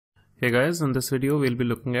Hey guys, in this video we'll be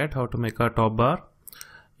looking at how to make a top bar.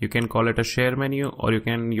 You can call it a share menu, or you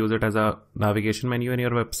can use it as a navigation menu in your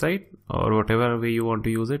website, or whatever way you want to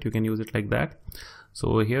use it, you can use it like that.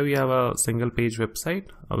 So here we have a single page website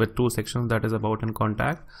with two sections, that is about and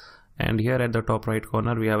contact. And here at the top right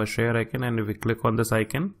corner we have a share icon, and if we click on this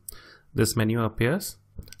icon, this menu appears,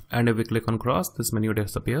 and if we click on cross, this menu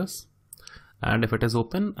disappears. And if it is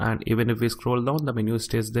open, and even if we scroll down, the menu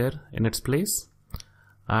stays there in its place,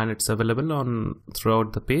 and it's available on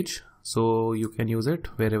throughout the page, so you can use it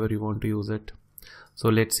wherever you want to use it. So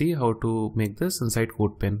let's see how to make this inside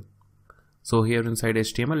CodePen. So here inside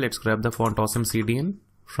HTML, let's grab the Font Awesome CDN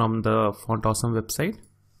from the Font Awesome website.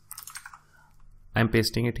 I'm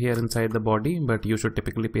pasting it here inside the body, but you should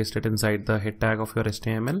typically paste it inside the head tag of your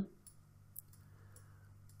HTML.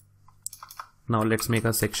 Now let's make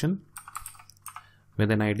a section with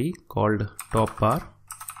an ID called top bar,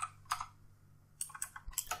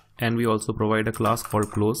 and we also provide a class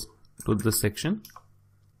called close to this section.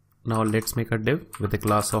 Now let's make a div with a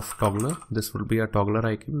class of toggler. This will be a toggler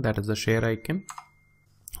icon, that is the share icon,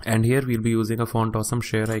 and here we'll be using a Font Awesome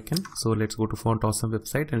share icon. So let's go to Font Awesome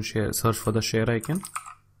website and search for the share icon.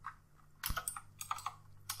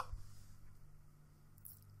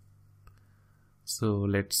 So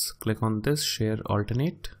let's click on this share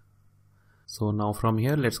alternate. So now from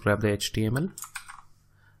here, let's grab the HTML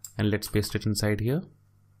and let's paste it inside here.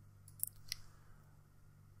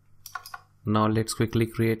 Now let's quickly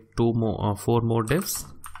create four more divs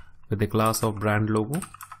with the class of brand logo,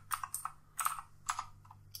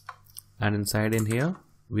 and inside in here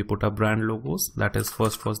we put our brand logos. That is,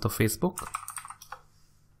 first was the Facebook.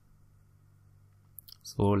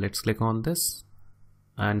 So let's click on this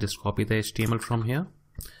and just copy the HTML from here,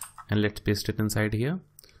 and let's paste it inside here.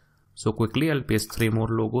 So quickly I'll paste 3 more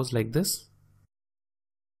logos like this.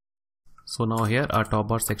 So now here our top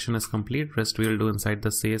bar section is complete. Rest we'll do inside the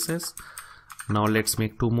CSS. Now let's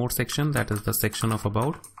make 2 more sections, that is the section of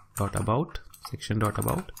about,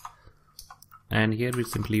 section.about, and here we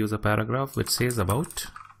simply use a paragraph which says about,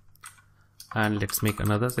 and let's make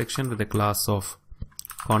another section with the class of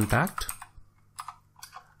contact,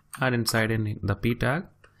 and inside in the p tag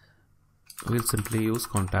we'll simply use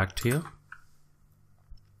contact here.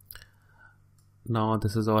 Now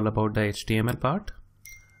this is all about the HTML part.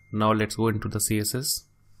 Now let's go into the CSS.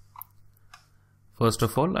 First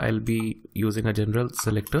of all, I'll be using a general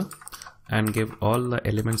selector and give all the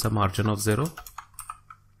elements a margin of 0.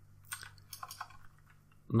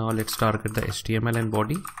 Now let's target the HTML and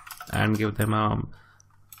body and give them a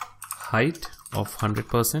height of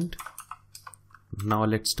 100%. Now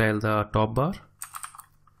let's style the top bar.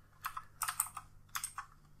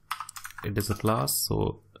 It is a class,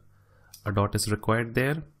 so a dot is required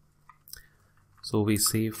there. So we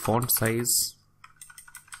say font size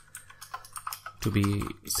to be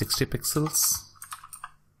 60 pixels,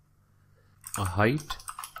 a height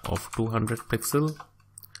of 200 pixel,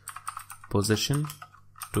 position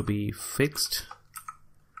to be fixed,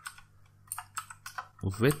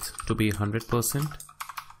 width to be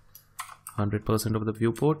 100% of the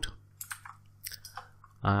viewport,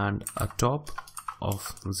 and a top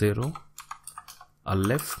of 0, a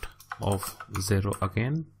left of 0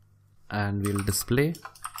 again, and we'll display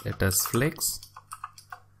it as flex,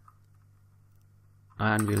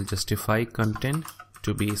 and we'll justify content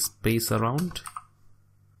to be space around,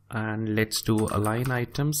 and let's do align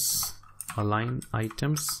items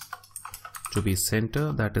to be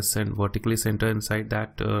center, that is vertically center inside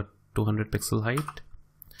that 200 pixel height.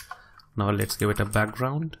 Now let's give it a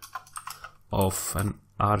background of an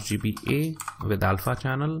RGBA with alpha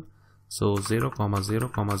channel, so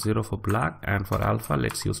 0,0,0 for black, and for alpha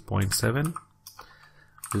let's use 0.7.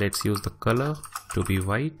 Let's use the color to be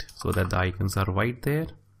white so that the icons are white there.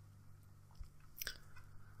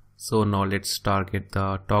 So now let's target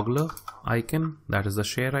the toggler icon, that is the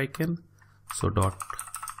share icon. So dot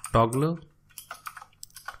toggler.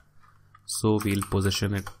 So we'll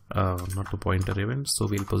position it, not to pointer event, so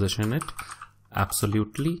we'll position it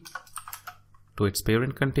absolutely to its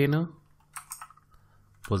parent container.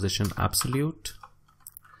 Position absolute.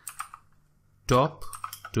 Top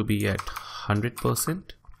to be at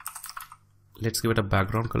 100%. Let's give it a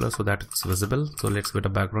background color so that it's visible. So let's give it a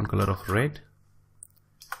background color of red.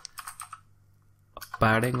 A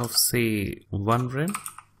padding of say 1 rem.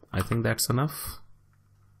 I think that's enough.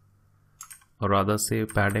 Or rather say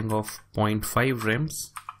padding of 0.5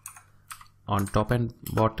 rems on top and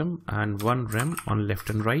bottom, and 1 rem on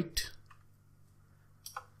left and right.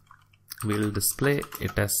 We'll display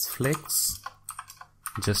it as flex,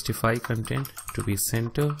 justify content to be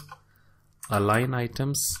center, align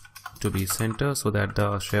items to be center so that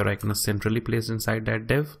the share icon is centrally placed inside that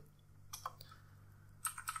div.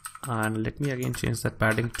 And let me again change that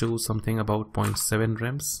padding to something about 0.7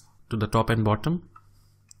 rems to the top and bottom.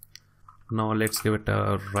 Now let's give it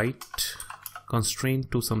a right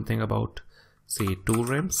constraint to something about, say, 2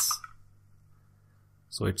 rems.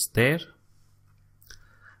 So it's there.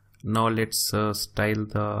 Now let's style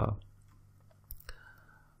the,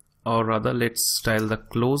 or rather let's style the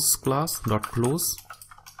close class dot close.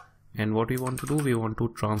 And what we want to do, we want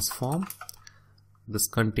to transform this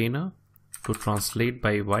container to translate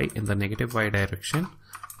by y in the negative y direction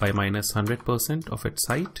by minus 100% of its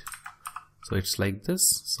height. So it's like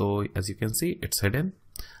this. So as you can see, it's hidden,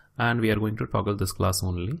 and we are going to toggle this class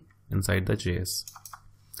only inside the JS.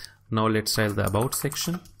 Now let's style the about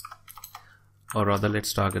section, or rather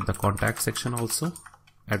let's target the contact section also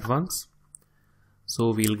at once.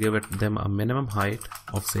 So we'll give them a minimum height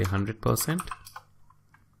of say 100%,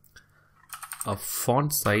 a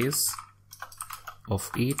font size of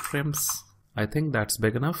 8 rems. I think that's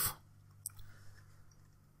big enough.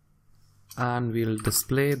 And we'll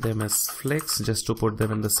display them as flex just to put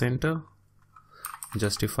them in the center.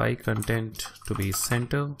 Justify content to be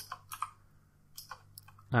center,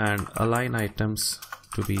 and align items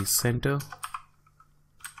to be center.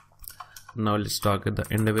 Now let's target the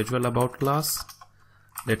individual about class.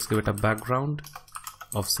 Let's give it a background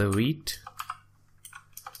of say wheat,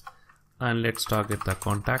 and let's target the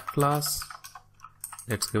contact class.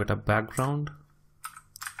 Let's give it a background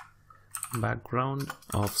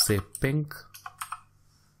of say pink,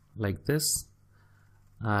 like this.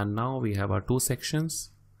 And now we have our 2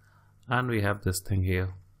 sections, and we have this thing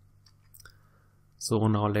here. So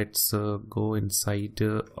now let's go inside,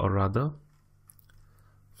 or rather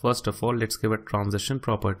first of all let's give a transition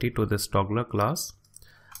property to this toggler class,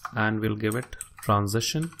 and we'll give it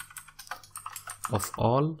transition of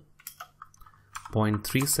all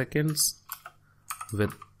 0.3 seconds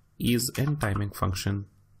with ease in timing function.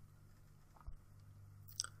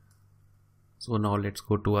 So now let's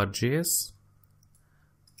go to our JS.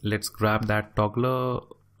 Let's grab that toggler,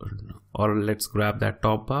 or let's grab that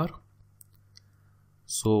top bar.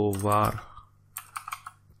 So var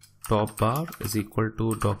top bar is equal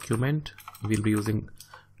to document. We'll be using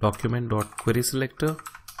document.querySelector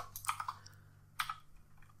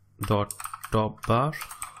dot top bar.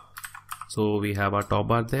 So we have our top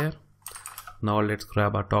bar there. Now let's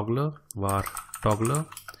grab our toggler. Var toggler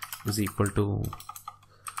is equal to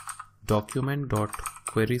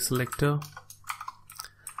document.querySelector.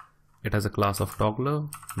 It has a class of toggler.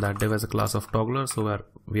 That div has a class of toggler, so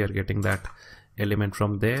we are getting that element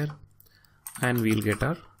from there, and we'll get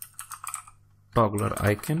our toggler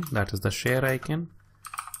icon, that is the share icon.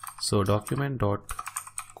 So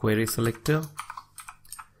document.querySelector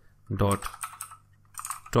dot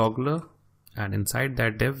toggler, and inside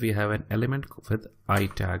that div we have an element with I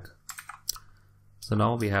tag. So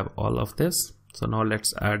now we have all of this. So now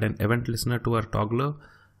let's add an event listener to our toggler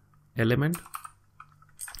element.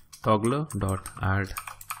 Toggler dot add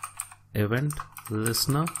event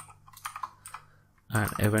listener,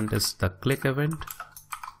 and event is the click event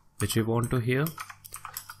which we want to hear.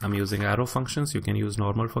 I'm using arrow functions. You can use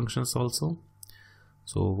normal functions also.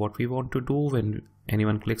 So what we want to do when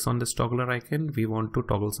anyone clicks on this toggler icon, we want to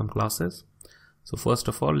toggle some classes. So first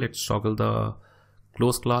of all, let's toggle the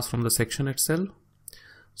close class from the section itself.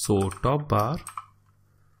 So top bar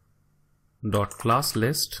dot class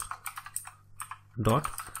list dot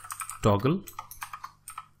toggle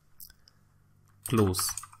close.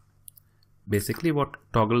 Basically what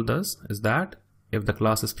toggle does is that if the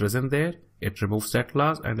class is present there, it removes that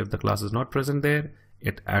class, and if the class is not present there,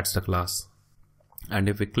 it adds the class. And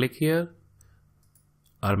if we click here,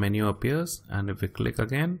 our menu appears, and if we click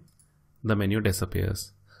again, the menu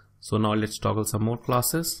disappears. So now let's toggle some more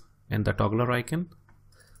classes in the toggler icon.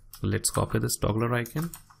 So let's copy this toggler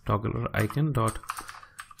icon dot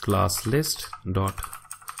class list dot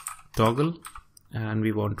toggle, and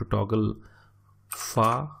we want to toggle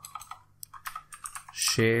far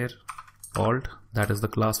share alt, that is the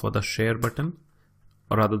class for the share button,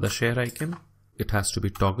 or rather the share icon. It has to be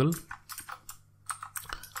toggle.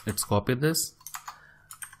 Let's copy this,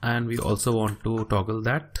 and we also want to toggle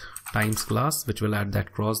that times class, which will add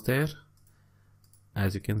that cross there,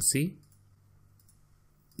 as you can see.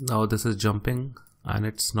 Now this is jumping and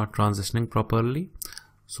it's not transitioning properly,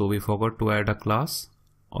 so we forgot to add a class,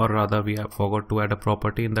 or rather we have forgot to add a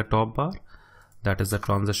property in the top bar, that is the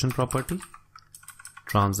transition property.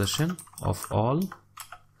 Transition of all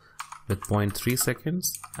with 0.3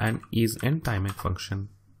 seconds and ease in timing function.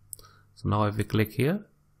 So now if we click here,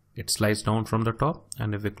 it slides down from the top,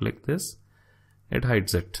 and if we click this, it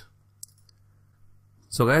hides it.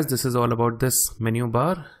 So guys, this is all about this menu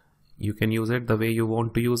bar. You can use it the way you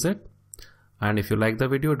want to use it. And if you like the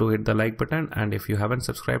video, do hit the like button. And if you haven't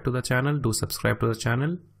subscribed to the channel, do subscribe to the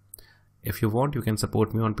channel. If you want, you can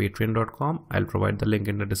support me on patreon.com. I'll provide the link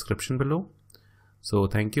in the description below. So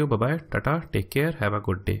thank you. Bye bye. Tata. Take care. Have a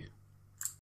good day.